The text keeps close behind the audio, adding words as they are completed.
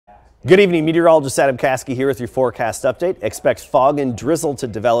Good evening, meteorologist Adam Caskey here with your forecast update. Expect fog and drizzle to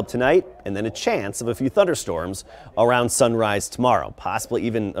develop tonight and then a chance of a few thunderstorms around sunrise tomorrow, possibly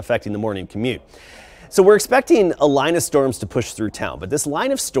even affecting the morning commute. So we're expecting a line of storms to push through town, but this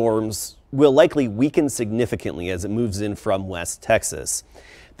line of storms will likely weaken significantly as it moves in from West Texas.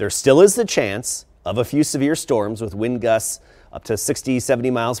 There still is the chance of a few severe storms with wind gusts up to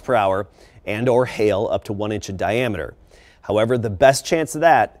 60-70 miles per hour and or hail up to 1 inch in diameter. However, the best chance of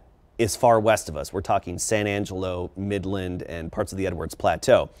that is far west of us. We're talking San Angelo, Midland, and parts of the Edwards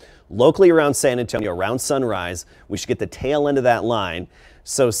Plateau. Locally around San Antonio, around sunrise, we should get the tail end of that line.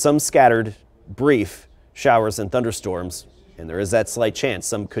 So some scattered, brief showers and thunderstorms, and there is that slight chance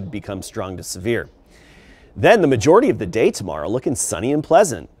some could become strong to severe. Then the majority of the day tomorrow looking sunny and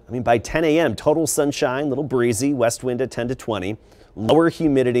pleasant. I mean, by 10 a.m., total sunshine, little breezy, west wind at 10 to 20, lower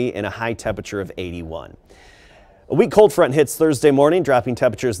humidity, and a high temperature of 81. A weak cold front hits Thursday morning, dropping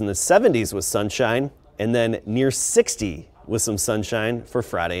temperatures in the 70s with sunshine, and then near 60 with some sunshine for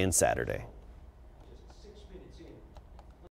Friday and Saturday.